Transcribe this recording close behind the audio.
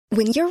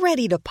When you're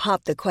ready to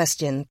pop the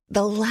question,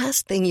 the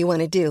last thing you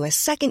want to do is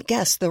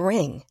second-guess the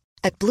ring.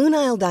 At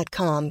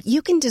BlueNile.com,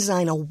 you can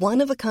design a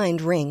one-of-a-kind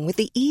ring with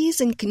the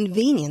ease and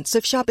convenience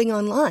of shopping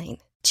online.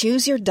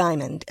 Choose your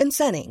diamond and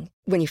setting.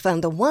 When you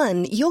find the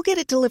one, you'll get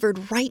it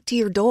delivered right to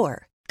your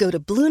door. Go to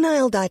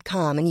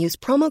BlueNile.com and use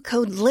promo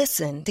code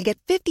LISTEN to get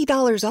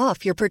 $50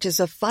 off your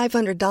purchase of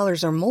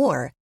 $500 or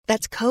more.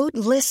 That's code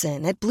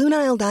LISTEN at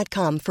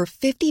BlueNile.com for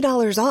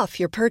 $50 off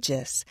your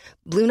purchase.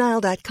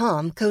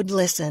 BlueNile.com, code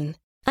LISTEN.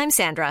 I'm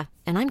Sandra,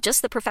 and I'm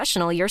just the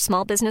professional your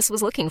small business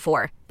was looking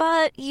for.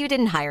 But you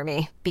didn't hire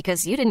me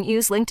because you didn't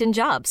use LinkedIn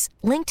Jobs.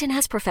 LinkedIn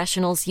has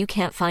professionals you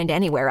can't find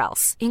anywhere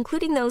else,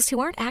 including those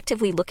who aren't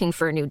actively looking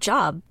for a new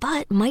job,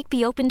 but might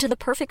be open to the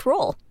perfect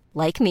role,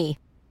 like me.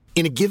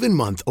 In a given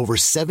month, over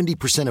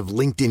 70% of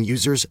LinkedIn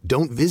users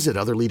don't visit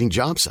other leading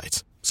job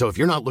sites. So if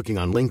you're not looking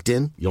on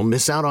LinkedIn, you'll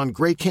miss out on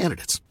great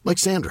candidates like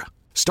Sandra.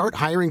 Start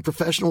hiring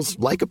professionals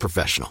like a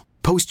professional.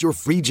 Post your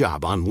free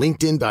job on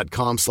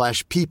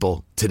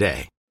linkedin.com/people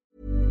today.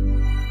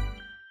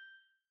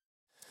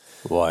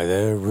 Why,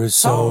 there is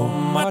so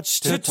much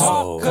to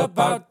talk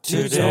about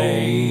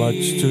today. So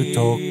much to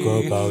talk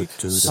about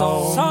today.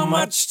 So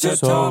much to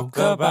talk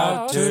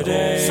about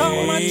today.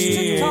 So much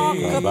to talk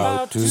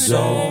about today.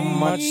 So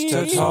much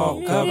to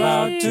talk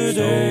about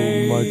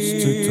today. So much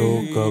to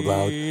talk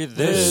about.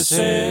 This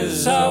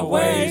is a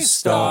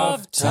waste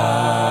of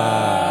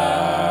time.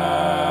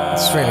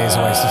 This really is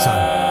a waste of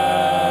time.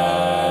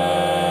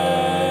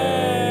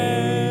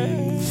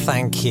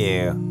 Thank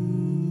you.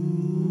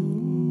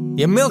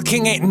 You're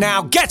milking it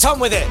now. Get on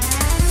with it!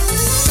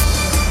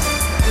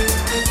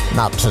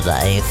 Not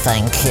today,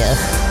 thank you.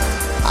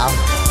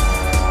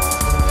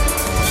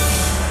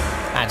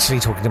 Actually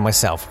talking to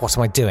myself. What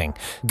am I doing?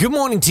 Good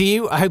morning to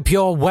you. I hope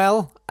you're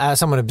well.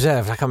 Someone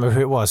observed, I can't remember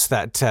who it was,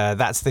 that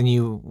that's the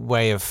new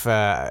way of...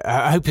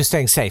 I hope you're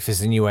staying safe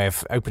is the new way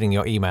of opening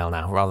your email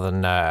now, rather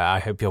than I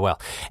hope you're well.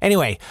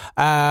 Anyway,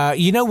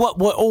 you know what?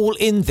 We're all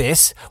in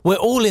this. We're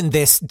all in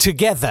this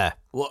together.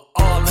 We're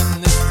all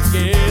in this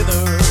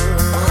together.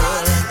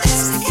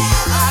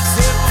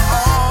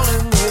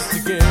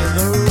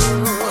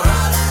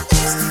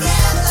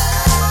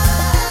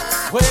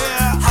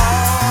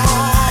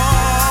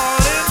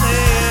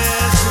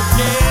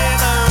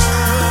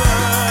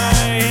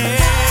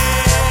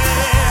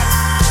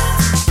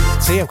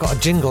 I've got a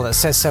jingle that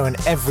says so and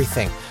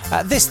everything.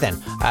 This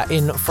then,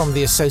 in from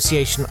the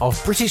Association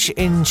of British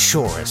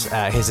Insurers.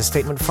 Here's a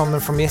statement from them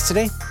from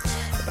yesterday.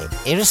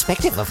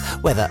 Irrespective of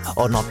whether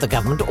or not the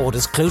government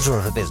orders closure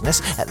of a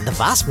business, the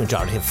vast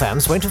majority of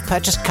firms won't have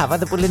purchased cover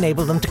that will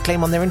enable them to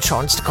claim on their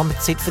insurance to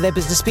compensate for their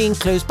business being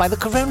closed by the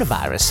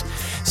coronavirus.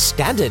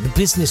 Standard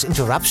business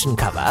interruption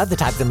cover, the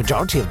type the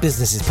majority of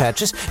businesses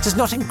purchase, does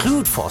not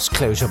include forced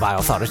closure by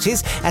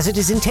authorities, as it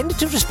is intended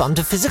to respond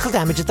to physical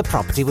damage at the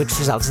property which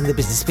results in the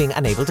business being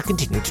unable to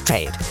continue to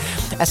trade.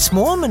 A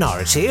small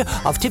minority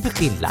of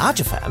typically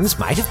larger firms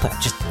might have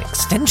purchased an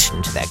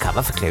extension to their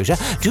cover for closure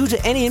due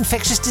to any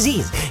infectious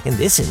disease. In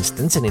this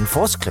instance, an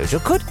enforced closure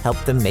could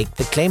help them make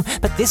the claim,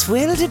 but this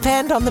will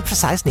depend on the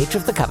precise nature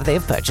of the cover they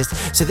have purchased,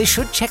 so they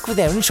should check with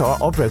their insurer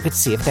or broker to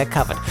see if they're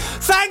covered.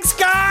 Thanks,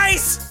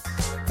 guys!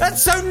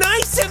 That's so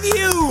nice of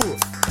you!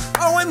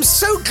 Oh, I'm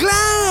so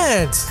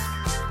glad!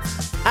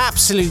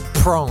 Absolute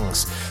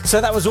prongs.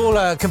 So that was all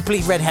a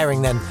complete red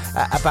herring then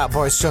about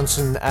Boris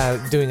Johnson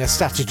doing a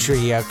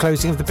statutory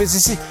closing of the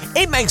businesses.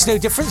 It makes no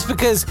difference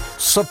because,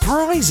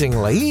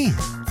 surprisingly,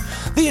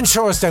 the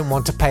insurers don't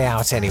want to pay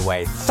out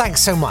anyway.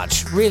 Thanks so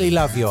much. Really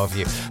love you of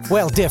you.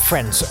 Well, dear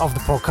friends of the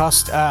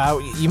podcast,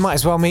 you might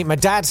as well meet my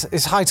dad.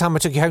 It's high time I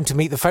took you home to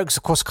meet the folks.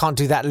 Of course, I can't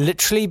do that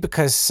literally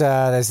because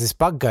there's this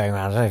bug going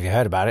around. I don't know if you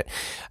heard about it.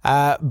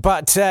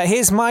 But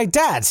here's my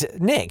dad,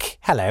 Nick.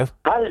 Hello.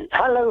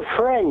 Hello,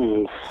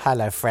 friends.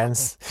 Hello,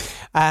 friends.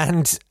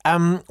 And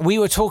we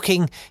were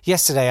talking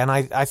yesterday, and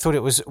I thought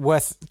it was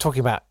worth talking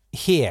about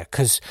here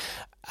because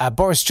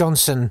Boris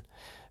Johnson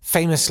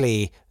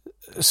famously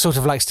sort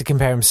of likes to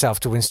compare himself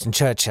to Winston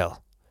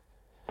Churchill.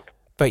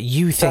 But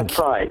you think That's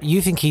right. You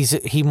think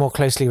he more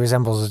closely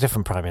resembles a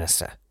different Prime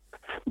Minister?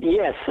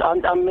 Yes,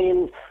 I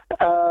mean,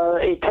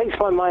 it takes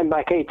my mind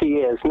back 80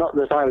 years, not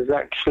that I was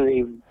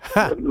actually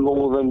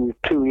more than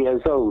 2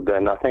 years old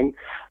then, I think,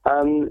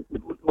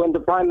 when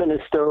the Prime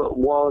Minister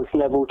was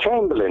Neville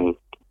Chamberlain.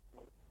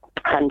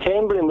 And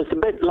Chamberlain was a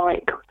bit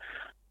like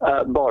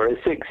Boris,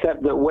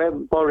 except that where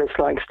Boris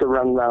likes to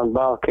run round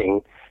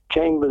barking,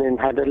 Chamberlain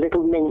had a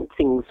little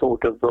mincing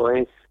sort of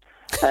voice,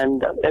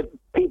 and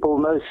people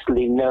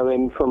mostly know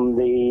him from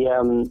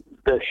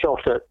the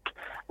shot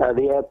at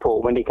the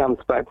airport when he comes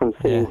back from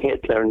seeing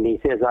Hitler, and he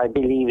says, "I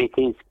believe it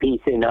is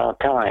peace in our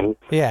time."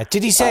 Yeah.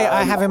 Did he say,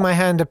 "I have in my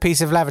hand a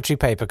piece of lavatory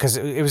paper"? Because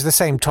it was the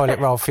same toilet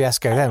roll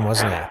fiasco then,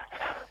 wasn't it?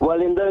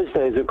 Well, in those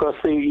days, of course,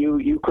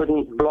 you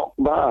couldn't block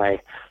by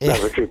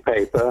lavatory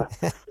paper.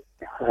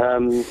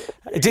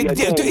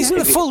 Isn't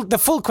the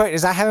full quote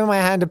is, "I have in my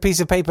hand a piece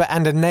of paper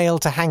and a nail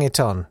to hang it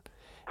on"?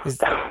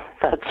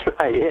 That's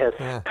right. Yes.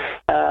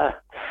 Yeah.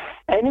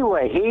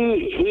 Anyway,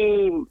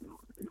 he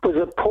was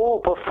a poor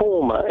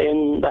performer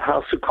in the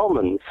House of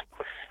Commons,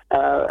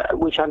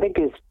 which I think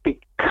is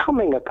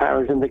becoming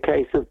apparent in the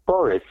case of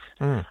Boris,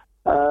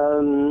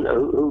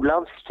 who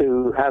loves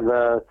to have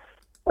a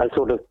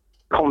sort of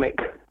comic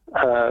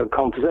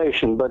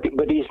conversation, but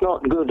he's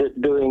not good at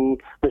doing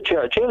the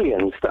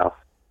Churchillian stuff.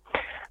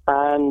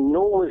 And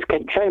nor was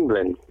Kent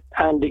Chamberlain.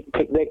 And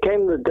there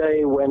came the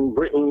day when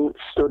Britain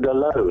stood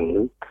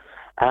alone,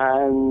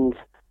 and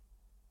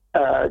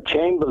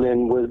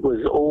Chamberlain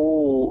was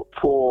all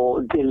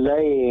for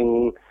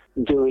delaying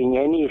doing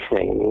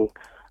anything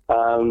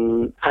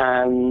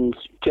and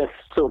just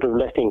sort of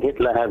letting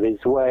Hitler have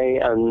his way.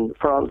 And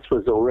France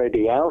was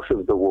already out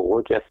of the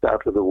war, just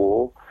out of the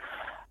war.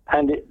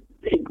 And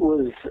it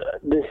was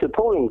this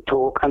appalling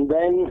talk. And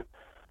then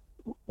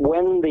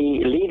when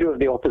the leader of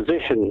the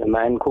opposition, a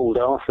man called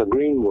Arthur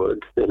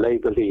Greenwood, the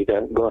Labour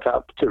leader, got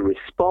up to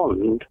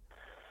respond,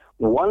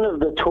 one of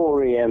the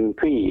Tory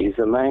MPs,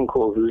 a man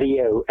called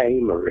Leo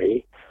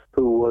Amery,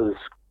 who was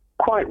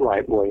quite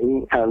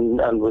right-wing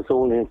and was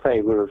all in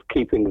favour of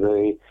keeping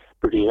the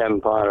British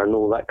Empire and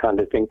all that kind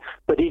of thing,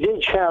 but he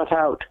did shout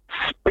out,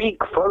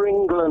 "Speak for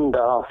England,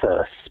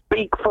 Arthur,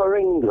 speak for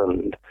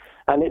England."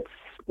 And it's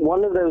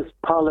one of those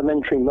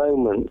parliamentary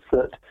moments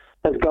that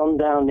has gone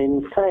down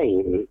in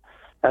fame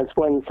as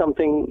when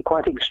something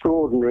quite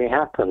extraordinary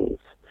happens,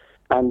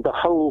 and the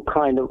whole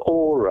kind of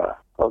aura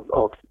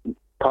of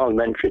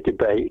parliamentary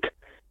debate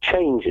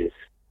changes.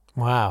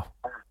 Wow.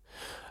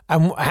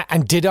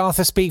 And did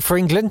Arthur speak for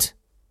England?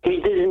 He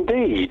did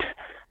indeed.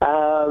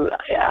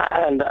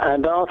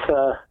 And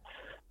Arthur,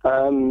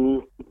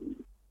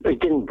 it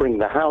didn't bring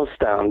the house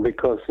down,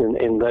 because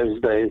in those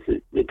days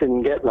it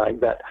didn't get like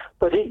that.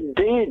 But it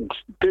did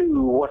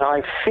do what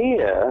I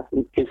fear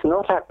is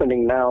not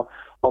happening now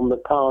on the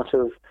part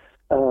of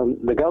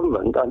the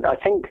government. I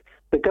think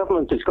the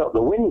government has got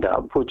the wind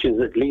up, which is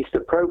at least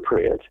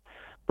appropriate,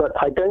 but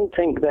I don't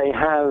think they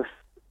have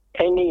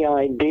any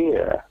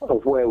idea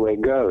of where we're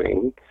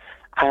going,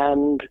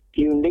 and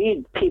you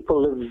need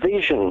people of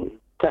vision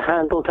to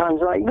handle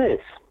times like this.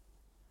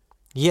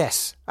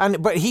 Yes,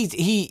 but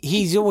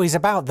he's always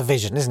about the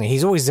vision, isn't he?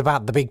 He's always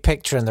about the big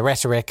picture and the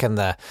rhetoric and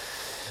the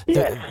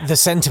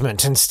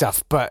sentiment and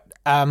stuff. But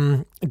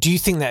do you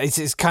think that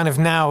it's kind of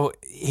now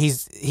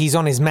he's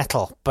on his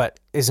mettle, but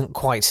isn't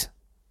quite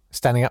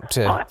standing up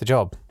to the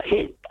job?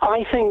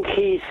 I think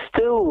he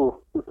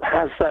still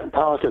has that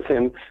part of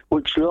him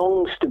which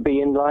longs to be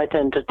in light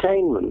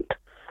entertainment.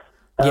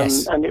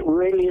 Yes, and it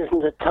really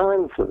isn't a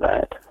time for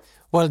that.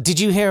 Well, did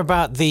you hear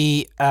about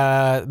the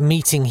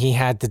meeting he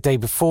had the day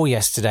before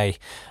yesterday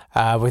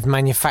with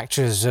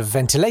manufacturers of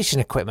ventilation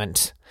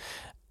equipment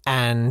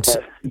and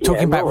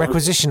talking about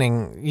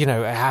requisitioning,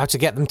 how to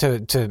get them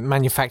to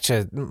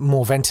manufacture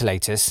more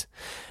ventilators?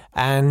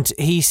 And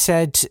he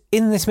said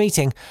in this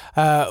meeting,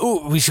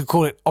 we should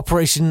call it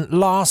Operation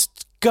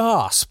Last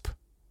Gasp.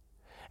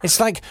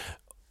 It's like,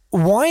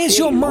 why is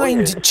your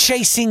mind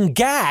chasing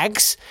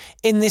gags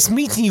in this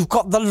meeting? You've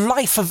got the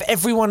life of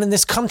everyone in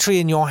this country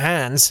in your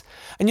hands,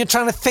 and you're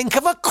trying to think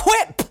of a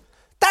quip.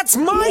 That's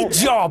my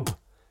job.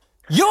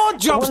 Your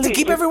job is to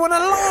keep everyone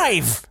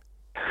alive.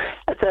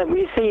 So,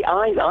 you see,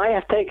 I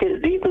have taken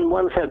it even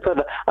one step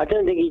further. I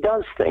don't think he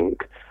does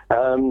think.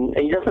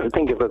 He doesn't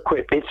think of a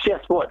quip. It's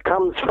just what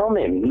comes from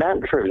him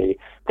naturally.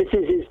 This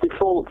is his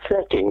default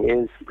setting,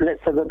 is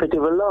let's have a bit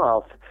of a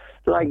laugh.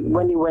 Like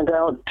when he went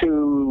out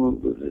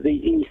to the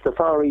East, the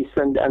Far East,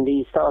 and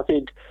he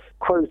started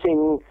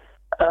quoting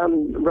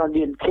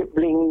Rudyard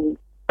Kipling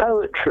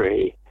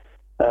poetry.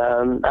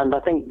 And I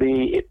think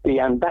the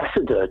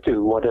ambassador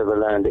to whatever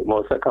land it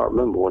was, I can't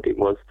remember what it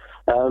was,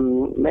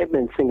 maybe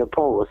in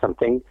Singapore or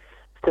something,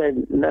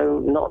 said, no,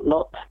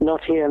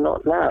 not here,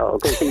 not now,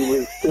 because he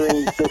was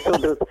doing the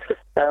sort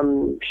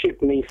of ship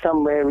me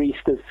somewhere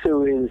east of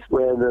Suez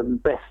where the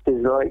best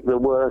is like the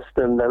worst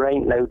and there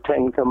ain't no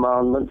 10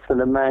 commandments and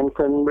a man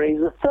can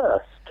raise a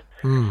thirst.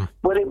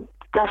 Well, it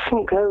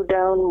doesn't go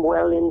down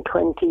well in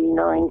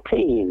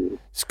 2019.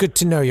 It's good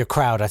to know your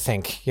crowd, I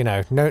think.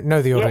 Know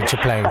the audience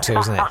you're playing to,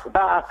 isn't it?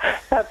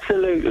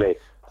 Absolutely.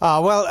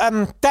 Oh,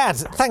 well, Dad,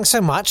 thanks so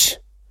much.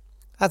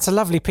 That's a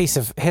lovely piece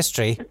of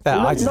history.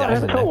 Not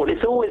at all.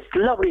 It's always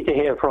lovely to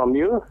hear from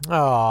you.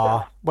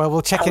 Oh, well,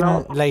 we'll check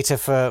in later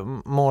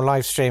for more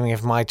live streaming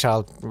of my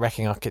child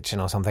wrecking our kitchen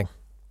or something.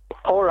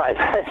 All right.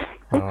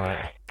 All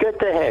right. Good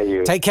to hear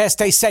you. Take care.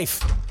 Stay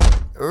safe.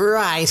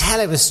 Right.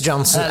 Hello, Mr.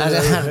 Johnson.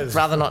 I'd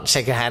rather not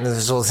shake your hand if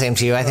it's all the same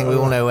to you. I think we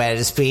all know where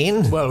it's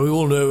been. Well, we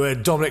all know where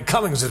Dominic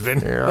Cummings has been.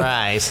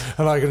 Right.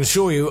 And I can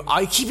assure you,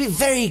 I keep it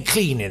very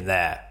clean in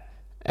there.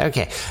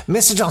 Okay.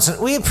 Mr.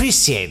 Johnson, we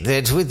appreciate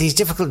that with these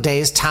difficult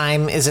days,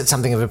 time is at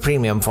something of a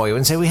premium for you,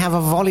 and so we have a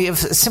volley of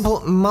simple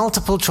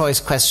multiple-choice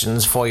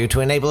questions for you to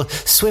enable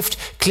swift,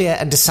 clear,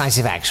 and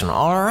decisive action.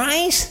 All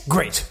right?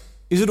 Great.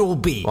 Is it all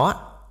B? What?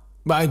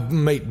 My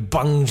mate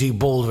Bungie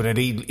Baldwin had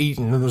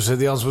eaten and said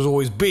the answer was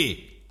always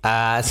B.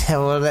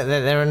 Well,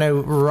 there are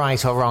no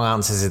right or wrong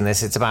answers in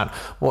this. It's about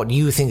what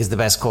you think is the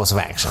best course of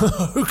action.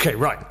 Okay,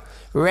 right.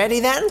 Ready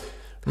then?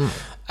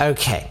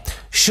 Okay.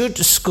 Should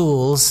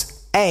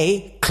schools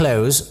A,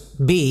 close,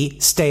 B,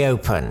 stay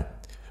open?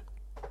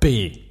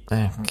 B.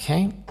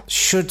 Okay.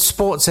 Should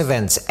sports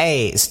events,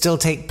 A, still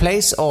take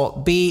place,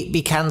 or B,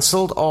 be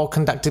cancelled or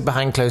conducted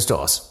behind closed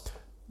doors?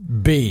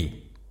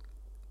 B.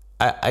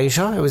 Are you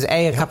sure? It was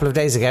A a couple of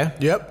days ago.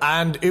 Yep,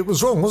 and it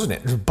was wrong, wasn't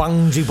it?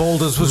 Bungee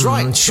Boulders was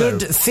right.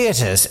 Should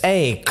theatres,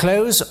 A,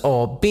 close,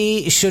 or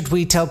B, should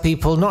we tell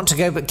people not to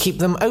go but keep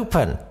them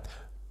open?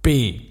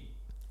 B.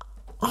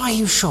 Are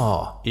you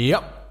sure?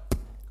 Yep.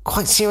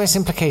 Quite serious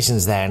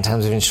implications there in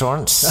terms of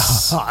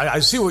insurance. I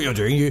see what you're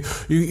doing.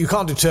 You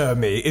can't deter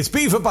me. It's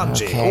B for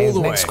bungee, all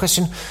the way. Next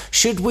question.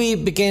 Should we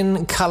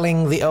begin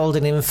culling the old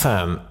and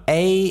infirm?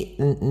 A,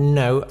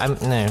 no. No,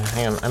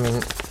 hang on. I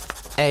mean,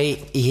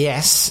 A,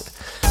 yes.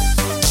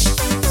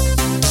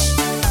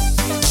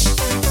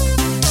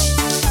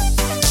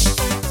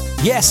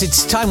 Yes,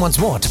 it's time once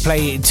more to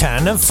play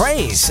Turn of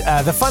Phrase,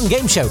 the fun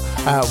game show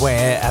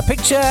where a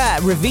picture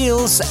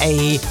reveals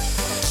a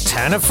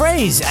turn of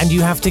phrase and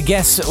you have to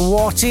guess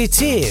what it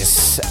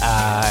is.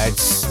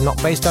 It's not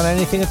based on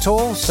anything at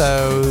all,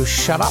 so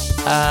shut up.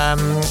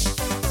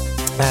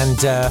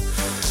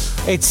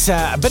 It's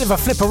a bit of a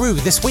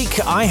flipperoo. This week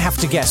I have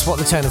to guess what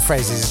the turn of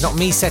phrase is. It's not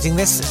me setting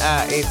this,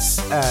 it's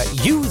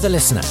you, the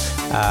listener,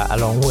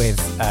 along with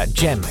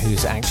Jem,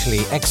 who's actually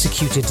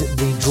executed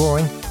the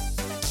drawing.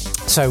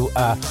 So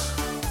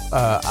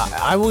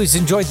I always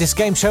enjoyed this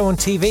game show on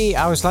TV.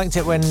 I always liked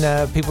it when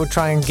people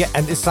try and get...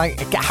 And it's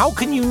like, how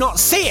can you not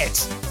see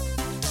it?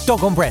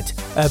 Dog on bread.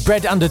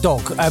 Bread under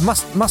dog.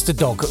 Mustard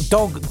dog.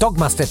 Dog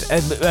mustard.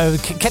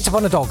 Ketchup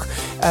on a dog.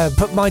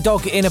 Put my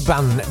dog in a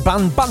bun.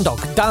 Bun dog.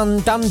 Bun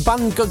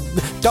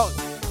dog.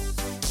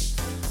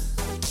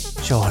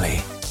 Surely.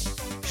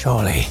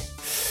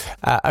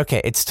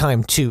 Okay, it's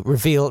time to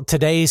reveal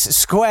today's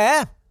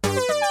square.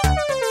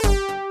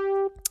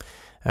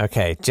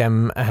 Okay,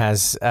 Jem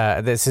has...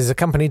 this is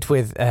accompanied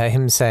with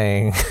him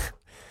saying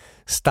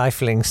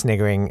stifling,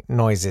 sniggering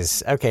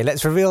noises. Okay,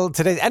 let's reveal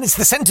today... And it's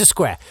the centre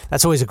square.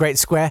 That's always a great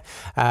square.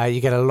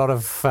 You get a lot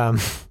of...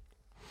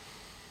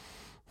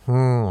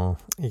 you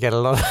get a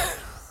lot of...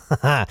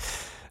 a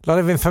lot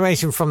of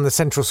information from the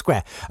central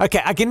square.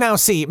 Okay, I can now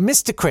see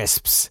Mr.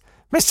 Crisps.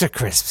 Mr.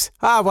 Crisps.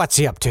 What's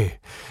he up to?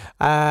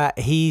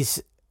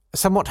 He's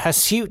somewhat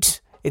hirsute.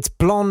 It's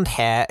blonde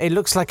hair. It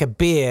looks like a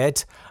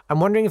beard. I'm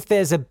wondering if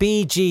there's a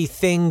BG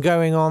thing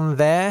going on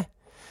there.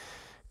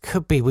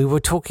 Could be. We were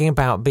talking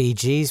about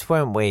BGs,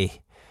 weren't we?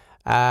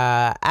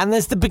 And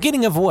there's the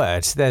beginning of a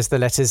word. There's the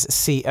letters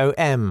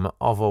C-O-M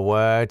of a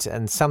word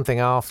and something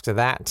after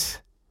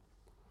that.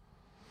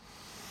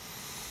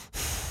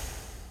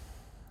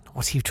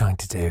 What are you trying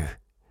to do?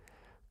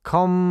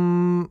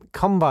 Coming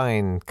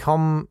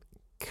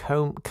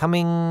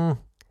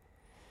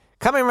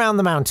round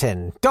the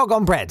mountain. Dog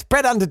on bread.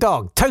 Bread under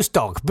dog. Toast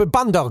dog.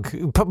 Bun dog.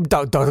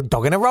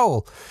 Dog in a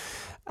roll.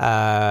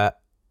 Oh,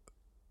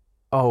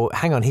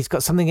 hang on. He's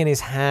got something in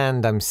his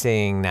hand I'm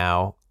seeing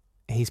now.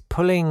 He's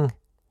pulling...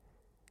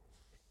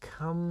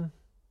 Come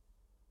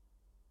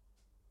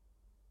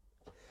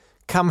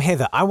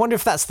hither. I wonder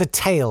if that's the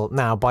tail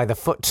now by the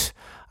foot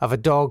of a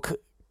dog.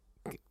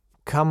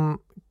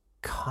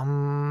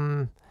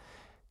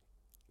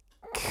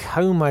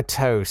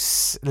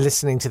 Comatose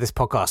listening to this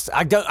podcast.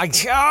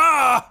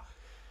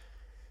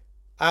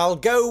 I'll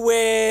go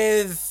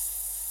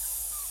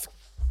with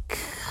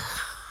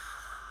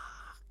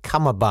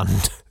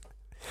cummerbund.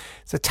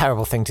 It's a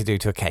terrible thing to do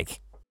to a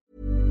cake.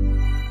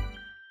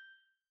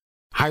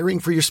 Hiring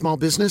for your small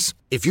business?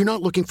 If you're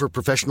not looking for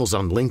professionals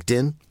on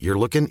LinkedIn, you're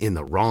looking in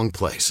the wrong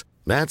place.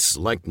 That's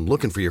like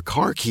looking for your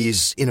car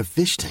keys in a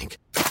fish tank.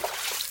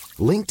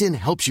 LinkedIn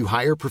helps you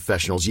hire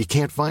professionals you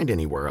can't find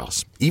anywhere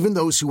else, even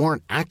those who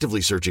aren't actively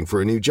searching for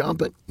a new job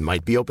but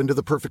might be open to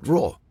the perfect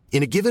role.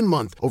 In a given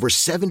month, over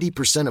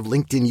 70% of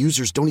LinkedIn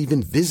users don't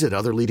even visit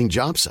other leading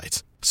job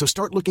sites. So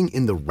start looking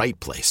in the right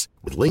place.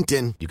 With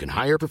LinkedIn, you can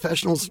hire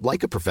professionals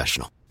like a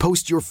professional.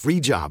 Post your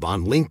free job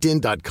on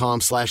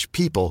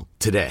linkedin.com/people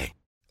today.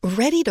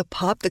 Ready to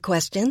pop the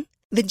question?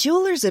 The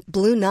jewelers at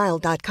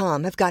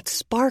BlueNile.com have got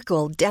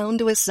sparkle down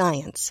to a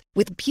science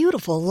with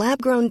beautiful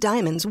lab-grown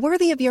diamonds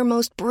worthy of your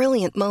most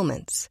brilliant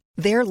moments.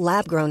 Their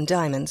lab-grown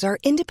diamonds are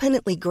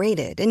independently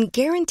graded and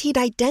guaranteed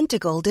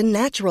identical to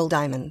natural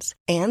diamonds,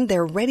 and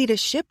they're ready to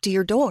ship to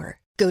your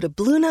door. Go to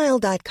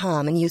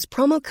BlueNile.com and use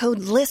promo code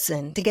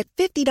LISTEN to get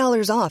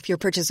 $50 off your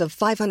purchase of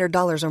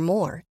 $500 or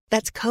more.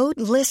 That's code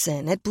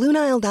LISTEN at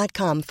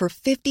BlueNile.com for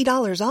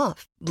 $50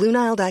 off.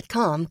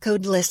 BlueNile.com,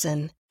 code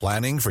LISTEN.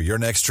 Planning for your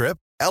next trip?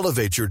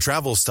 Elevate your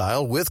travel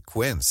style with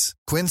Quince.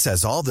 Quince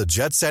has all the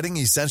jet-setting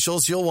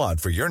essentials you'll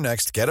want for your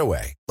next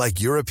getaway,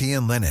 like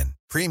European linen,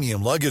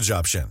 premium luggage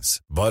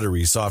options,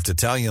 buttery soft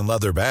Italian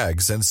leather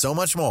bags, and so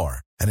much more.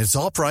 And it's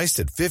all priced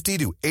at 50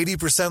 to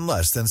 80%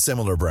 less than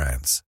similar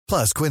brands.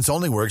 Plus, Quince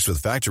only works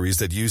with factories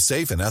that use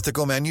safe and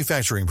ethical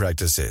manufacturing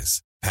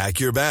practices.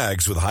 Pack your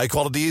bags with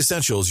high-quality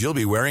essentials you'll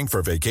be wearing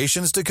for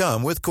vacations to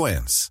come with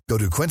Quince. Go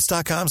to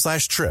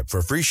quince.com/trip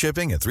for free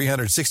shipping and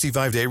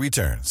 365-day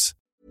returns.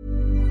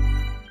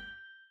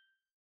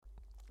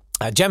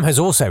 Jem has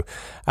also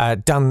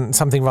done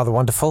something rather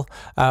wonderful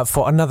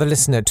for another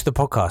listener to the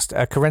podcast.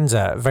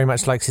 Carenza very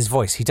much likes his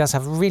voice. He does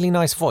have a really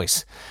nice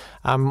voice.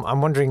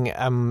 I'm wondering,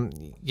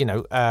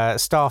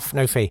 staff,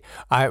 no fee.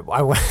 I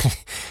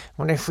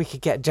wonder if we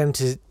could get Jem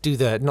to do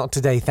the not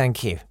today,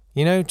 thank you.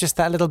 You know, just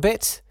that little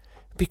bit.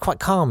 It'd be quite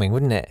calming,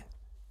 wouldn't it?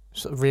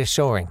 Sort of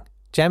reassuring.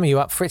 Jem, are you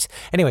up for it?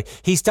 Anyway,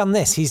 he's done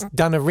this. He's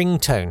done a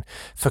ringtone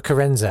for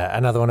Carenza,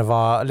 another one of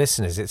our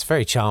listeners. It's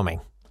very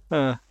charming.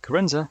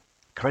 Carenza,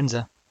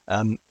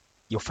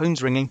 your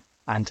phone's ringing,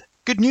 and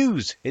good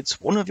news,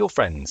 it's one of your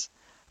friends.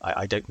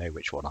 I don't know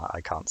which one,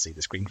 I can't see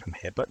the screen from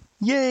here, but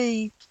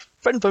yay,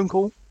 friend phone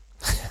call.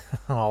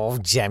 Oh,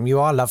 Jem, you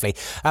are lovely.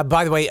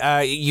 By the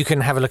way, you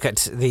can have a look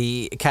at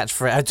the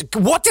catchphrase.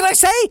 What did I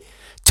say?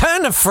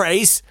 Turn of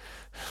phrase.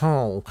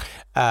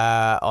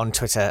 On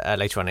Twitter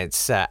later on.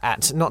 It's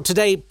at Not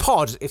Today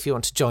Pod if you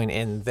want to join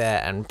in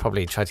there and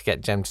probably try to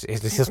get Jem to...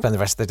 He'll spend the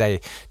rest of the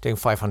day doing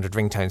 500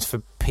 ringtones for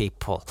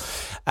people.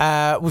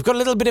 We've got a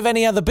little bit of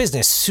any other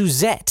business.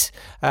 Suzette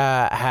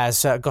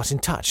has got in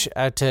touch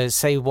to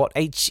say what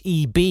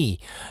HEB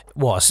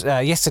was.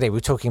 Yesterday we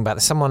were talking about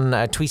this. Someone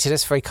tweeted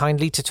us very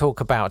kindly to talk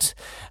about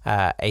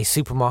a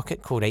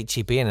supermarket called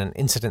HEB and an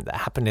incident that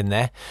happened in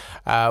there,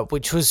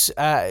 which was...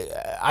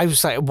 I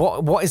was like,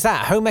 what is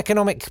that? Home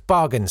Economic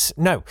Bargains.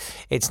 No,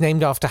 it's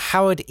named after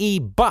Howard E.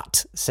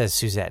 Butt, says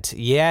Suzette.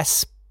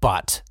 Yes,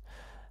 Butt,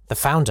 the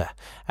founder.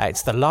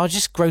 It's the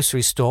largest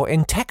grocery store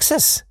in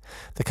Texas.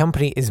 The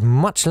company is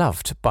much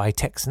loved by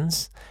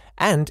Texans,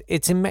 and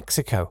it's in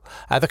Mexico.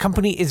 The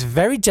company is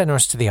very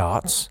generous to the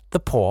arts, the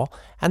poor,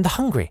 and the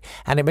hungry,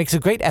 and it makes a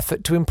great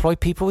effort to employ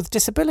people with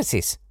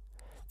disabilities.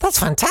 That's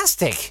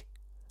fantastic.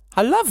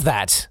 I love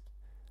that.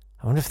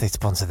 I wonder if they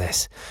sponsor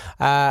this.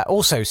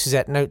 Also,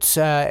 Suzette notes,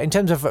 in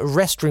terms of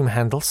restroom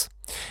handles,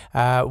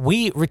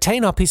 we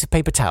retain our piece of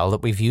paper towel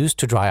that we've used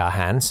to dry our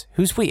hands.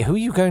 Who's we? Who are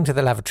you going to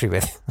the lavatory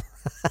with?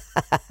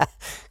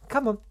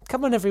 Come on,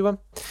 everyone.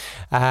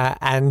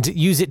 And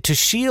use it to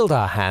shield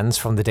our hands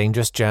from the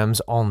dangerous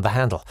germs on the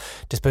handle,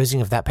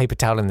 disposing of that paper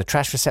towel in the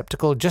trash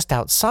receptacle just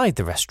outside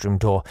the restroom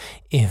door,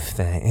 if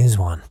there is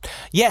one.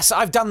 Yes,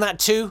 I've done that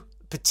too.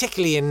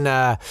 Particularly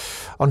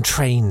on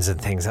trains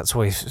and things. That's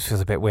always feels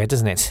a bit weird,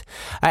 doesn't it?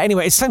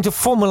 Anyway, it's time to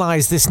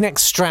formalise this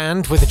next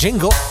strand with a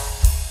jingle.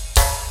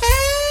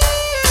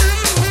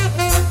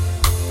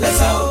 Let's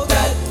load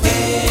that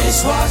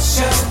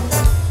dishwasher.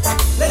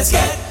 Let's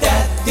get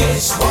that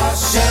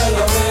dishwasher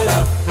loaded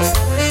up.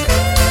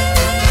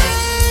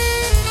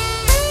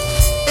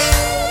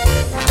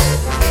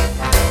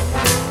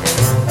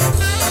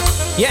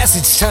 Yes,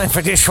 it's time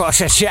for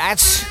dishwasher chat.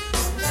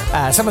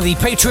 Some of the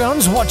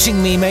Patreons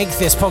watching me make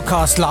this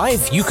podcast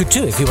live, you could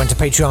too if you went to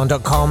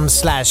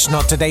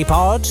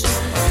patreon.com/nottodaypod,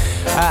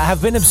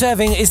 have been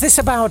observing, is this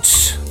about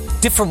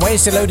different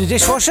ways to load a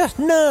dishwasher?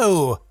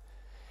 No!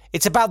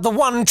 It's about the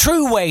one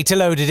true way to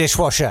load a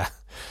dishwasher.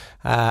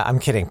 I'm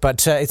kidding,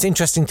 but it's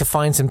interesting to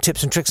find some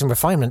tips and tricks and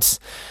refinements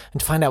and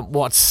to find out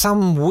what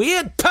some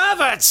weird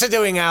perverts are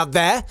doing out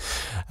there.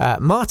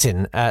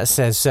 Martin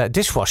says,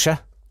 dishwasher?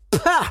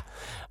 Pah!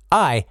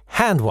 I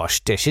hand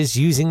wash dishes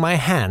using my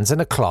hands and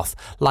a cloth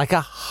like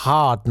a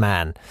hard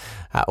man.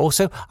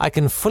 Also, I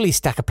can fully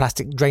stack a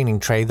plastic draining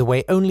tray the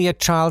way only a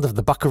child of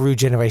the Buckaroo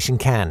generation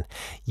can.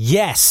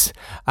 Yes,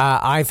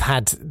 I've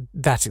had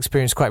that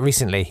experience quite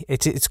recently.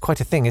 It's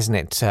quite a thing, isn't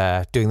it,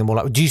 doing them all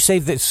up? Do you say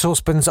that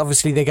saucepans,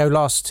 obviously they go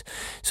last,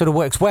 sort of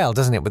works well,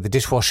 doesn't it, with the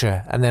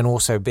dishwasher and then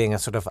also being a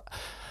sort of...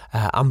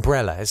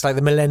 umbrella. It's like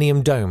the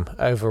Millennium Dome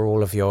over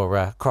all of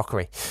your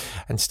crockery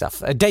and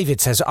stuff.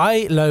 David says,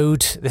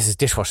 this is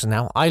dishwasher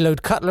now, I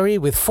load cutlery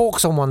with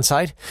forks on one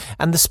side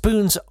and the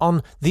spoons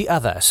on the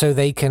other so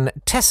they can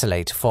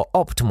tessellate for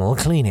optimal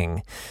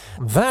cleaning.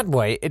 That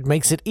way it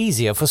makes it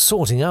easier for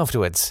sorting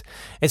afterwards.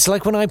 It's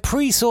like when I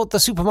pre-sort the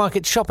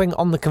supermarket shopping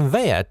on the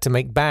conveyor to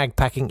make bag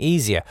packing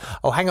easier.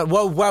 Oh, hang on.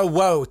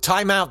 Whoa.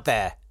 Time out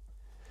there.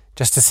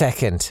 Just a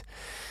second.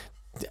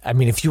 I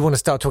mean, if you want to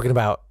start talking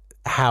about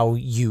how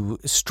you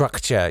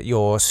structure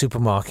your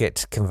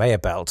supermarket conveyor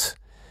belt.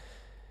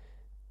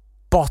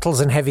 Bottles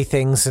and heavy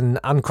things and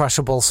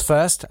uncrushables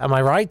first, am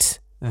I right?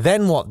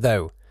 Then what,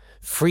 though?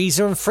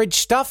 Freezer and fridge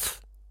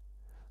stuff?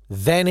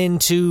 Then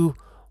into,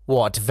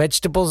 what,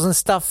 vegetables and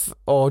stuff?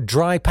 Or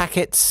dry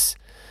packets?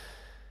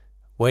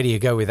 Where do you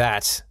go with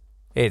that?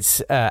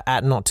 It's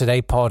at Not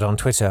Today Pod on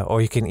Twitter,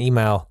 or you can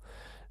email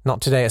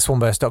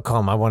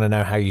nottoday@swanburst.com. I want to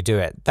know how you do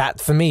it. That,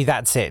 for me,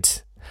 that's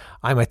it.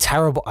 I'm an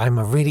awful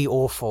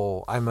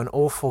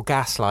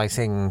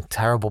gaslighting,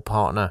 terrible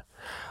partner.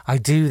 I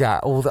do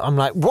that all I'm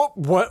like,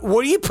 what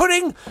are you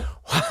putting?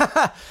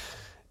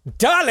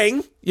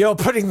 Darling, you're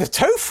putting the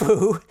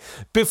tofu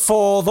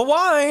before the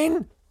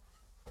wine.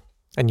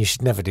 And you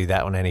should never do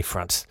that on any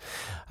front.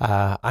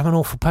 I'm an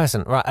awful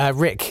person. Right,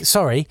 Rick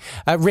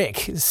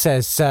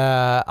says,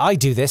 I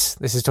do this.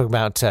 This is talking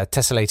about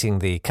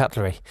tessellating the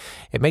cutlery.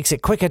 It makes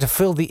it quicker to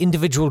fill the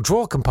individual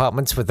drawer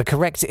compartments with the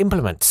correct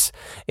implements.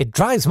 It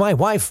drives my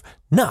wife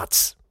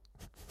nuts.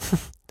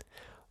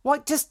 Why,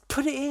 just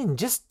put it in.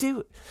 Just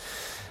do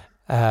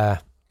it.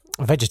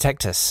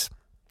 Vegetectus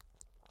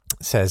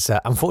says,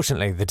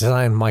 unfortunately, the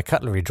design of my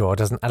cutlery drawer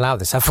doesn't allow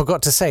this. I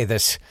forgot to say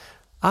that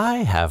I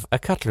have a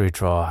cutlery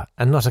drawer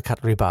and not a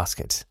cutlery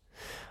basket.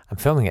 I'm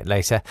filming it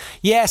later.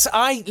 Yes,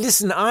 I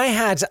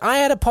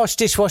had a posh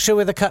dishwasher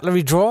with a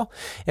cutlery drawer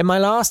in my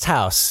last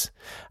house.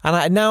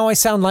 And now I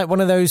sound like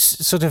one of those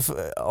sort of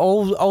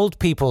old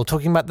people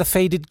talking about the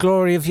faded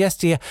glory of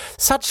yesteryear.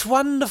 Such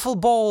wonderful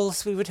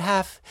balls we would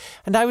have,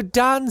 and I would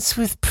dance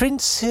with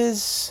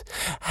princes,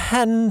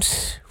 and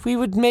we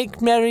would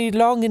make merry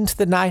long into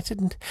the night,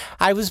 and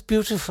I was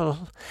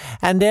beautiful,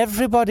 and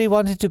everybody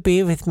wanted to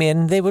be with me,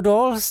 and they would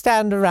all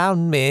stand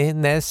around me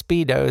in their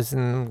Speedos,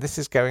 and this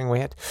is going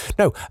weird.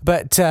 No,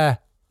 but,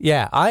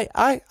 yeah,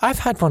 I've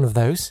had one of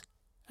those,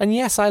 and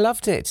yes, I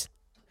loved it.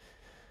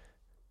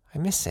 I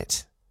miss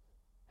it.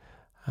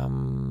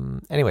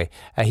 Anyway,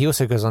 he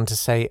also goes on to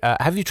say,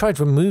 have you tried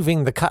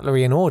removing the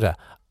cutlery in order,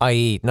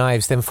 i.e.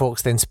 knives, then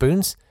forks, then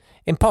spoons?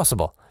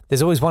 Impossible.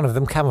 There's always one of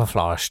them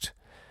camouflaged.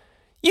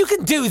 You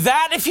can do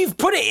that if you've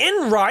put it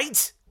in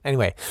right.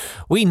 Anyway,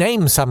 we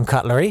name some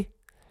cutlery.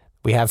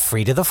 We have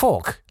Frida the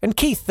fork and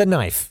Keith the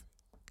knife.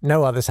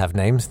 No others have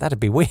names. That'd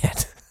be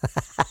weird.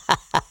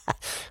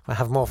 I'll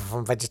have more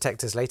from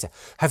Vegetectors later.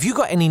 Have you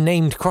got any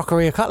named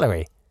crockery or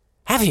cutlery?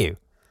 Have you?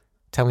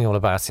 Tell me all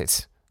about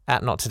it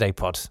at Not Today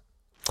Pod.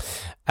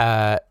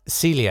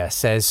 Celia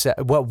says,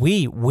 well,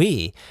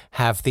 we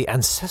have the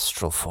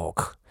ancestral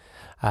fork.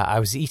 I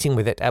was eating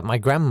with it at my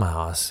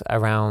grandma's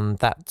around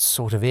that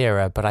sort of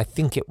era, but I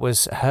think it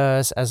was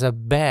hers as a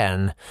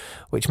bairn,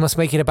 which must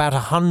make it about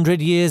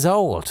 100 years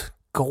old.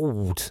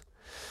 Gold.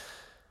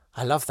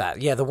 I love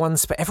that. Yeah,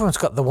 everyone's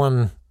got the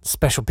one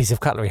special piece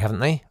of cutlery, haven't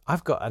they?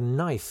 I've got a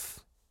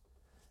knife.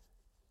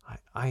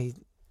 I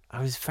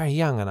was very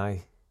young and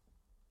I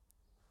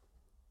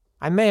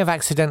may have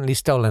accidentally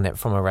stolen it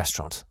from a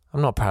restaurant.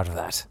 I'm not proud of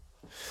that.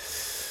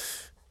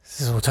 This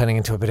is all turning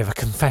into a bit of a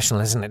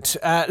confessional, isn't it?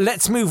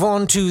 Let's move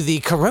on to the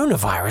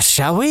coronavirus,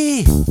 shall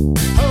we?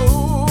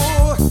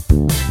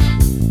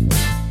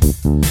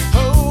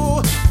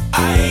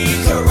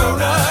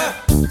 Corona.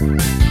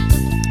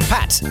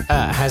 Pat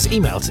has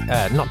emailed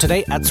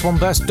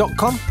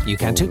nottoday@swanburst.com. You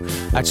can too.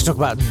 To talk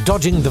about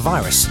dodging the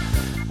virus.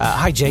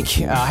 Hi,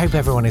 Jake. I hope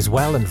everyone is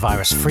well and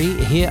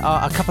virus-free. Here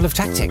are a couple of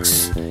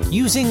tactics.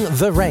 Using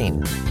the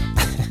rain.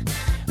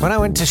 When I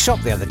went to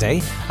shop the other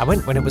day, I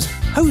went when it was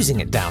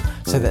hosing it down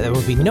so that there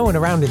would be no one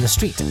around in the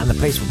street and the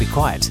place would be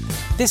quiet.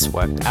 This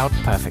worked out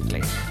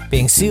perfectly.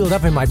 Being sealed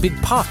up in my big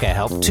parka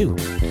helped too.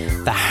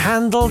 The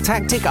handle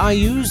tactic I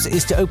use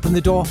is to open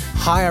the door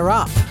higher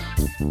up.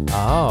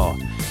 Oh,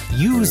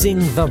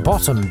 using the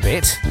bottom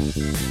bit,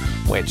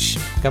 which,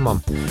 come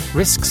on,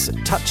 risks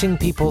touching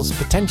people's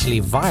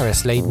potentially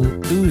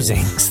virus-laden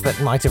oozings that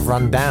might have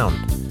run down.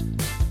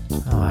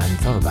 Oh, I hadn't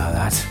thought about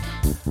that.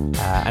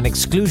 An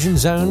exclusion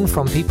zone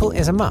from people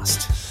is a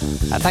must.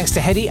 Thanks to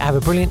Hedy, I have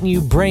a brilliant new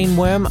brain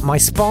worm. My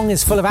spong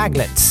is full of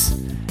aglets.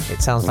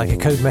 It sounds like a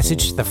code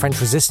message, the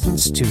French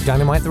resistance to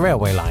dynamite the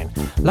railway line.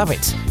 Love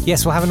it.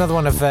 Yes, we'll have another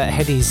one of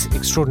Hedy's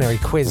extraordinary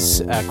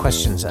quiz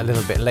questions a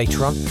little bit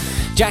later on.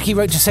 Jackie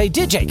wrote to say,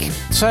 Dear Jake,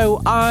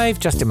 so I've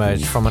just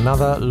emerged from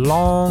another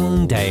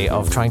long day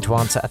of trying to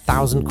answer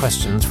 1,000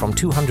 questions from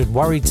 200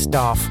 worried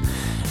staff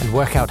and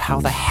work out how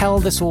the hell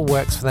this all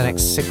works for the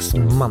next 6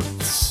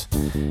 months.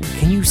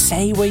 Can you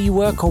say where you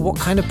work or what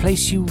kind of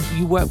place you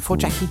work for,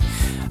 Jackie?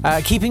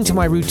 Keeping to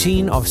my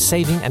routine of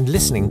saving and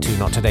listening to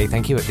Not Today,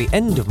 thank you, at the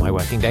end of my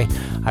working day,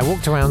 I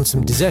walked around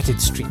some deserted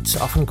streets,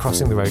 often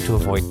crossing the road to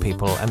avoid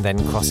people and then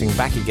crossing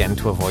back again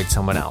to avoid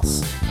someone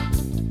else.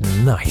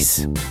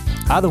 Nice.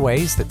 Other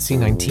ways that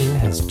C19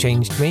 has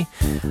changed me,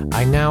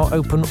 I now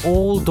open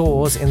all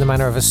doors in the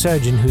manner of a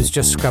surgeon who's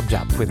just scrubbed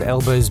up with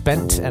elbows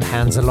bent and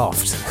hands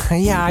aloft.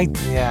 I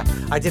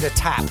did a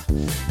tap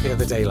the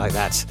other day like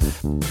that.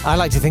 I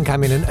like to think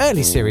I'm in an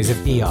early series of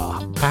ER,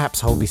 perhaps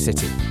Holby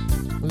City.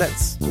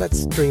 Let's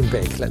dream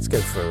big. Let's go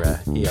for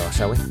ER,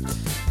 shall we?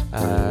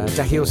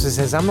 Jackie also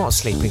says, I'm not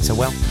sleeping so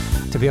well,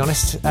 to be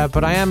honest,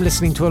 but I am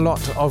listening to a lot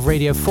of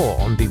Radio 4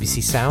 on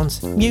BBC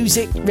Sounds.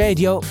 Music,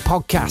 radio,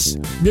 podcast.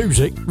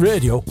 Music,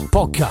 radio,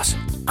 podcast.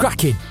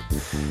 Cracking.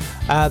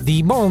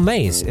 The Moral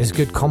Maze is a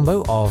good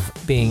combo of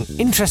being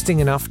interesting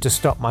enough to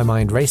stop my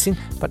mind racing,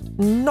 but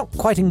not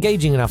quite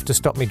engaging enough to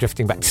stop me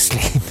drifting back to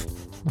sleep.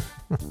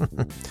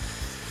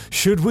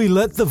 Should we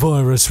let the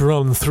virus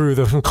run through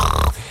the...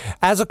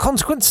 As a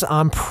consequence,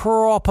 I'm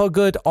proper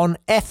good on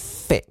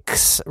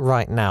ethics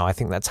right now. I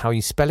think that's how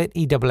you spell it.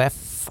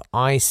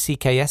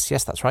 EFFICKS.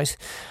 Yes, that's right.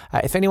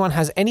 If anyone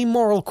has any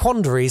moral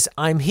quandaries,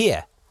 I'm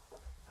here.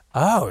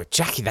 Oh,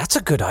 Jackie, that's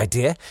a good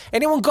idea.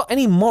 Anyone got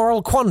any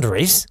moral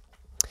quandaries?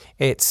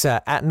 It's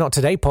at Not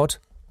Today Pod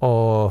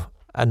or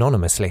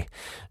anonymously.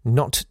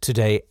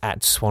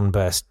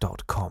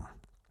 nottoday@swanburst.com.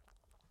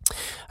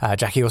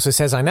 Jackie also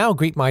says, I now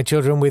greet my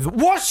children with,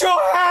 wash your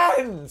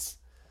hands!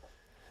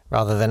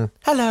 Rather than,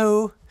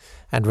 hello,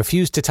 and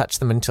refuse to touch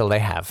them until they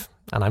have.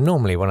 And I'm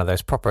normally one of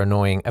those proper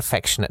annoying,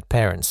 affectionate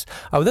parents.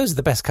 Oh, those are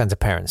the best kinds of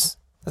parents.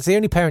 That's the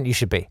only parent you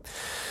should be.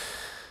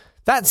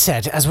 That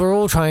said, as we're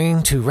all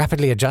trying to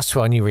rapidly adjust to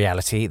our new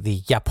reality,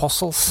 the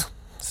Yapostles,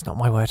 it's not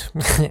my word,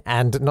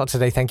 and Not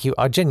Today Thank You,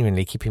 are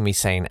genuinely keeping me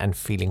sane and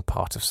feeling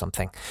part of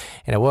something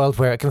in a world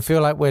where it can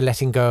feel like we're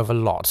letting go of a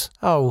lot.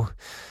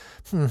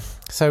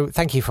 So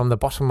thank you from the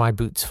bottom of my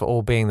boots for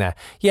all being there.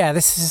 Yeah,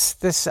 this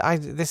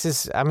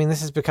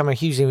has become a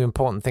hugely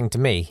important thing to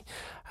me.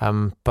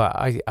 But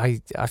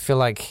I feel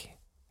like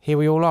here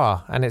we all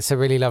are, and it's a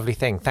really lovely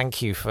thing.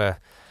 Thank you for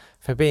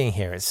being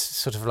here. It's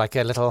sort of like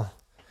a little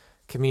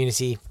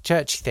community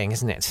churchy thing,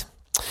 isn't it?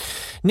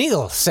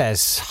 Neil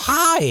says,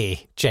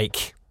 "Hi,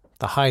 Jake."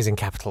 The highs in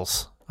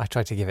capitals. I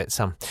tried to give it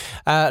some.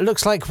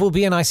 Looks like we'll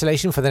be in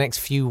isolation for the next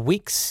few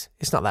weeks.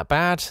 It's not that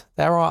bad.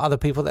 There are other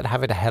people that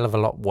have it a hell of a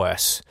lot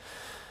worse.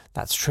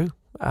 That's true.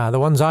 The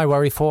ones I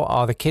worry for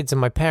are the kids and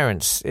my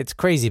parents. It's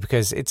crazy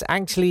because it's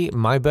actually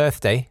my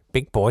birthday,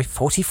 big boy,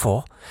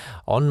 44,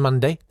 on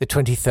Monday, the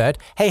 23rd.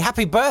 Hey,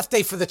 happy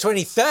birthday for the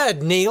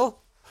 23rd, Neil.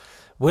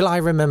 Will I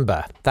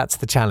remember? That's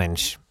the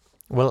challenge.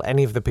 Will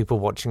any of the people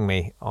watching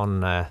me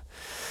on the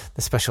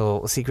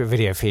special secret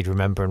video feed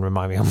remember and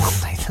remind me on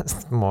Monday?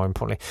 That's more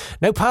importantly.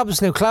 No pubs,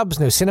 no clubs,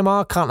 no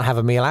cinema, can't have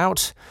a meal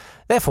out.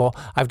 Therefore,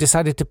 I've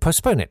decided to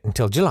postpone it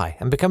until July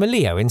and become a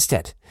Leo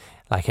instead.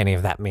 Like any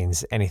of that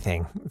means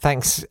anything.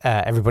 Thanks,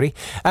 everybody.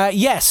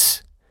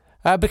 Yes,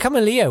 become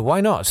a Leo. Why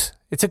not?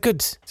 It's a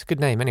good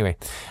name anyway.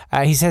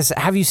 He says,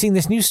 have you seen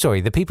this news story?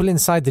 The people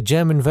inside the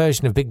German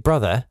version of Big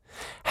Brother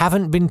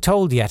haven't been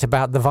told yet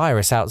about the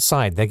virus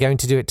outside. They're going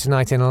to do it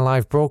tonight in a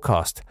live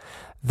broadcast.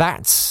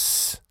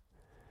 That's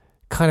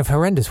kind of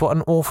horrendous. What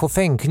an awful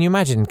thing. Can you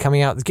imagine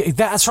coming out?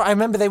 That's right. I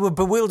remember they were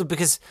bewildered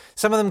because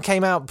some of them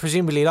came out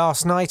presumably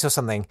last night or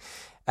something,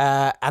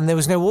 and there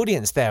was no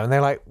audience there. And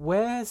they're like,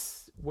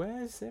 where's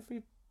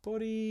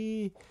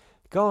everybody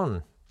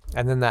gone?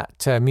 And then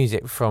that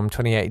music from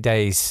 28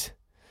 Days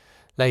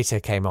Later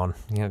came on.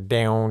 You know,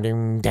 down,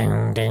 ding,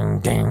 ding, ding,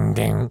 ding,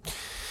 ding.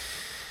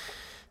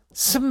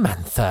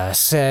 Samantha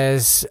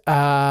says,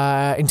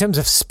 in terms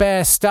of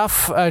spare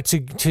stuff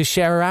to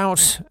share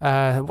out,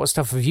 what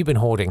stuff have you been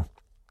hoarding?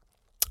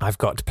 I've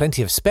got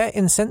plenty of spare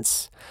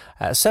incense,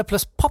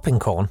 surplus popping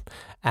corn,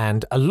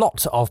 and a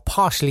lot of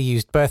partially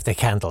used birthday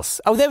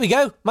candles. Oh, there we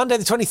go. Monday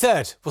the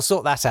 23rd. We'll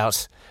sort that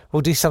out.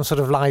 We'll do some sort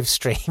of live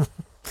stream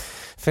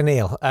for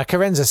Neil.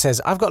 Carenza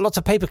says, I've got lots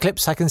of paper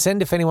clips I can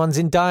send if anyone's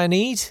in dire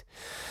need.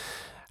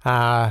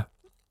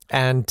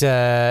 And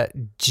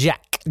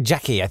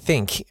Jackie, I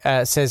think,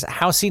 says,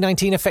 how's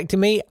C19 affecting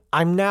me?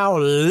 I'm now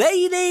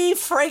Lady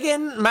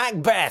friggin'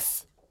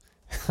 Macbeth.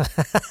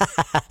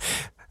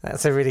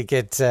 That's a really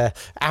good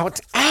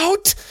out.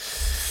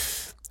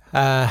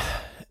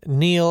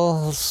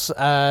 Neil's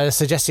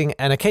suggesting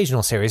an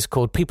occasional series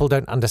called People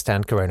Don't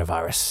Understand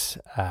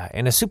Coronavirus.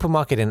 In a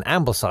supermarket in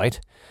Ambleside,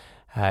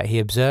 he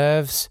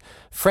observes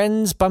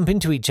friends bump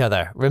into each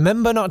other.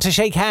 Remember not to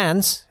shake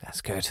hands.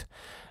 That's good.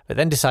 But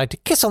then decide to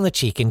kiss on the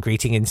cheek in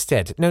greeting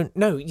instead.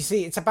 No, you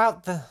see, it's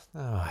about the...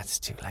 Oh, it's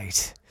too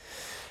late.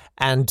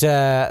 And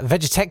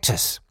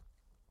Vegetectus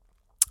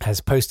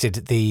has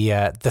posted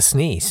the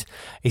sneeze.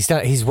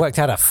 He's worked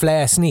out a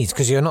flare sneeze,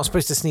 because you're not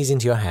supposed to sneeze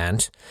into your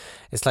hand.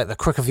 It's like the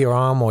crook of your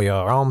arm or your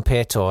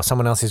armpit or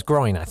someone else's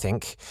groin, I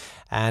think.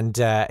 And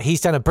he's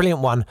done a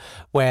brilliant one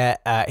where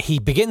he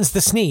begins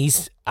the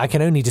sneeze. I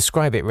can only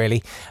describe it,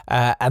 really.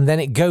 And then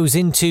it goes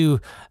into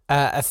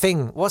a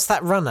thing. What's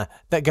that runner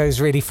that goes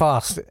really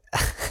fast?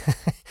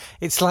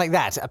 It's like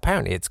that.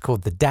 Apparently, it's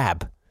called the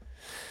dab.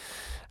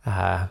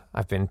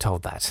 I've been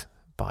told that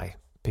by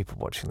people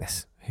watching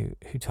this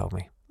who told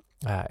me.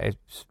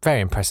 It's very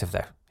impressive,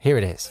 though. Here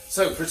it is.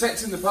 So,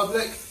 protecting the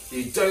public,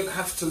 you don't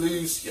have to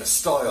lose your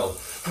style.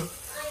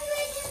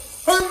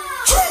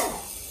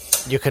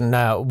 You can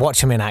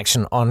watch him in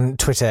action on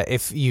Twitter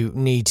if you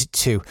need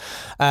to.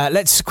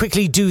 Let's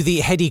quickly do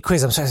the Heady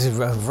quiz. I'm sorry,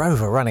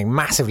 Rover running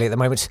massively at the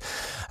moment.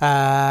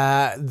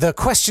 The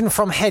question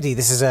from Heady.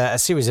 This is a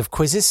series of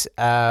quizzes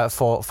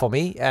for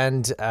me,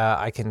 and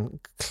I can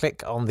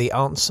click on the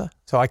answer.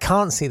 So I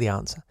can't see the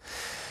answer.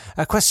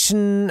 A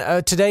question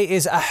today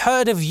is, a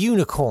herd of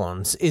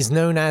unicorns is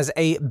known as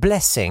a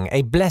blessing.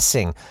 A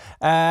blessing.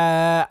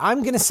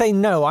 I'm going to say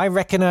no. I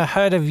reckon a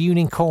herd of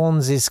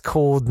unicorns is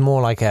called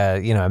more like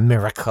a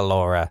miracle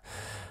or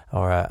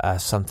a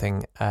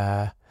something.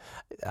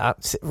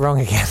 Wrong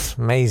again.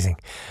 Amazing.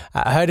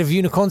 A herd of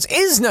unicorns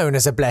is known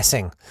as a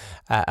blessing.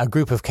 A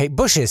group of Kate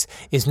Bushes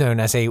is known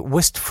as a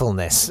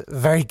wistfulness.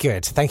 Very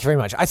good. Thank you very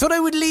much. I thought I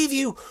would leave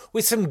you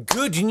with some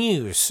good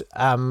news.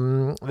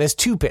 There's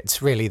two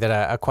bits, really, that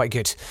are quite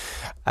good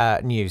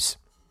news.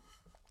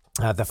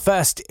 The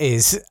first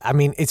is,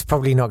 it's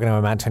probably not going to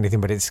amount to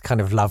anything, but it's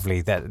kind of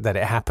lovely that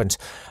it happened.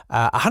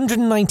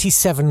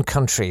 197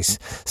 countries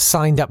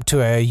signed up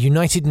to a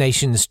United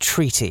Nations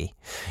treaty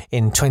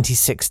in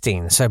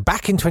 2016. So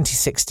back in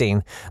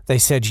 2016, they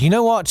said, you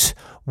know what?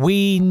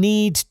 We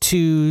need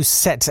to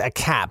set a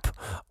cap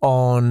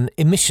on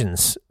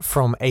emissions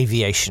from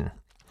aviation.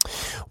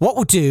 What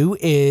we'll do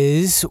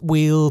is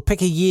we'll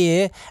pick a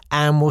year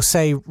and we'll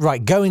say,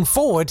 right, going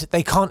forward,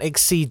 they can't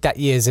exceed that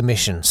year's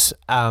emissions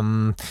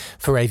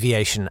for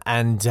aviation.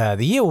 And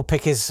the year we'll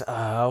pick is,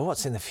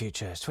 what's in the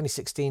future? It's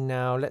 2016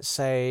 now. Let's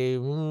say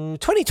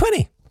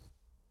 2020.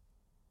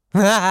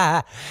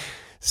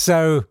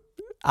 So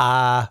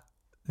the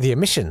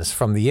emissions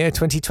from the year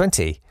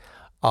 2020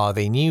 are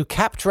the new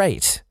capped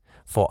rate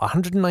for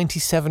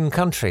 197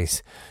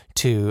 countries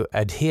to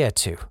adhere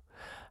to.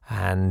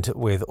 And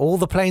with all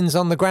the planes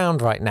on the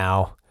ground right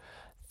now,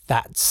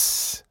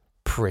 that's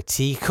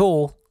pretty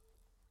cool.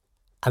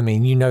 I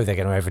mean, you know they're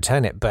going to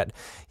overturn it, but,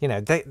 you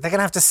know, they're going to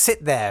have to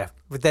sit there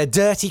with their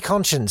dirty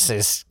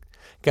consciences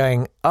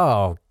going,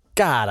 oh,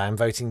 God, I'm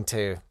voting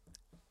to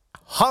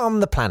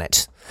harm the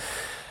planet.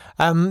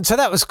 So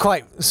that was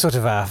quite sort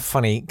of a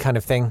funny kind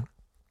of thing.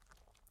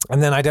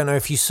 And then I don't know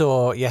if you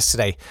saw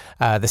yesterday,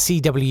 the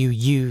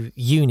CWU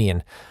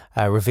union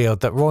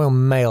revealed that Royal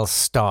Mail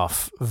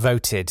staff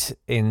voted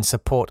in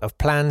support of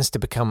plans to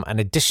become an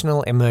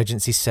additional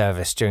emergency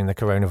service during the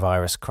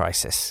coronavirus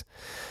crisis.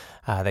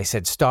 They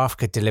said staff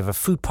could deliver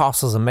food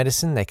parcels and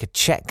medicine, they could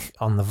check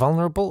on the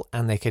vulnerable,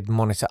 and they could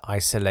monitor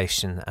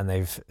isolation. And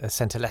they've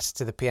sent a letter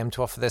to the PM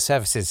to offer their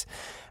services.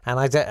 And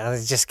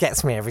it just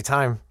gets me every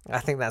time. I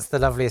think that's the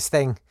loveliest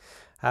thing.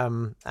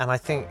 And I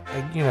think,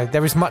 you know,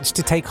 there is much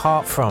to take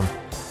heart from.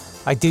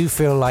 I do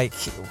feel like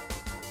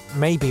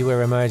maybe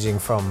we're emerging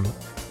from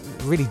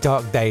really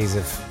dark days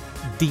of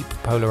deep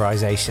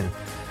polarization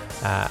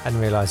and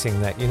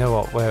realizing that, you know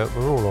what, we're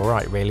all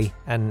right, really,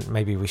 and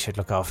maybe we should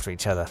look after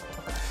each other.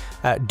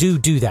 Do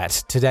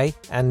that today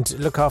and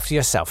look after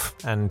yourself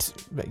and,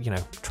 you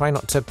know, try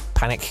not to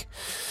panic.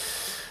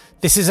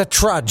 This is a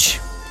trudge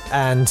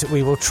and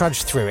we will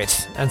trudge through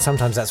it. And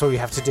sometimes that's all you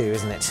have to do,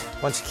 isn't it?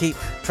 Once you keep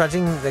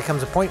trudging, there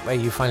comes a point where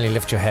you finally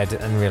lift your head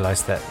and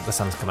realize that the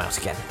sun's come out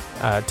again.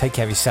 Take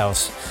care of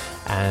yourselves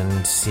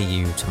and see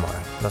you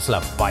tomorrow. Lots of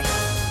love. Bye.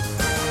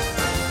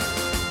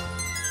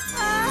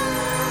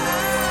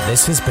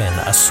 This has been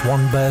a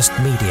Swanburst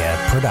Media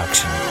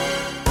production.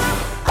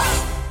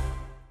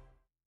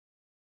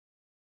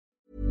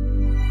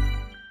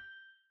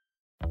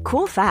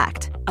 Cool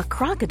fact, a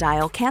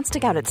crocodile can't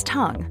stick out its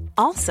tongue.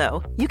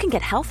 Also, you can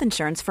get health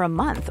insurance for a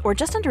month or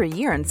just under a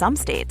year in some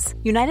states.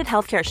 United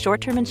Healthcare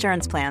short-term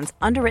insurance plans,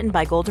 underwritten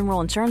by Golden Rule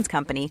Insurance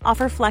Company,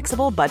 offer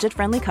flexible,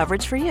 budget-friendly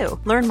coverage for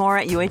you. Learn more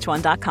at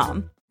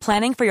uh1.com.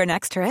 Planning for your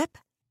next trip?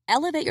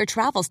 Elevate your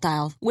travel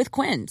style with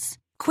Quince.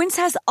 Quince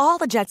has all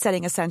the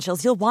jet-setting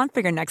essentials you'll want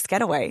for your next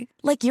getaway,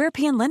 like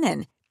European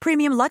linen,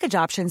 premium luggage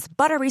options,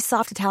 buttery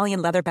soft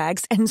Italian leather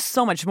bags, and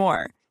so much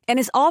more. And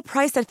is all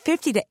priced at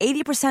 50 to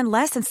 80%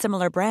 less than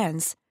similar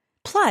brands.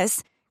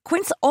 Plus,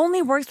 Quince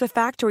only works with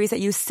factories that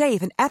use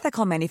safe and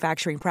ethical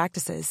manufacturing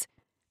practices.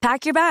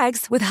 Pack your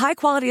bags with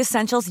high-quality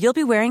essentials you'll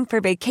be wearing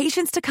for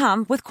vacations to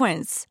come with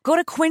Quince. Go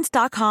to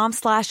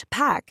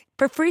quince.com/pack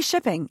for free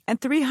shipping and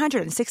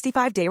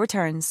 365-day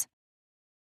returns.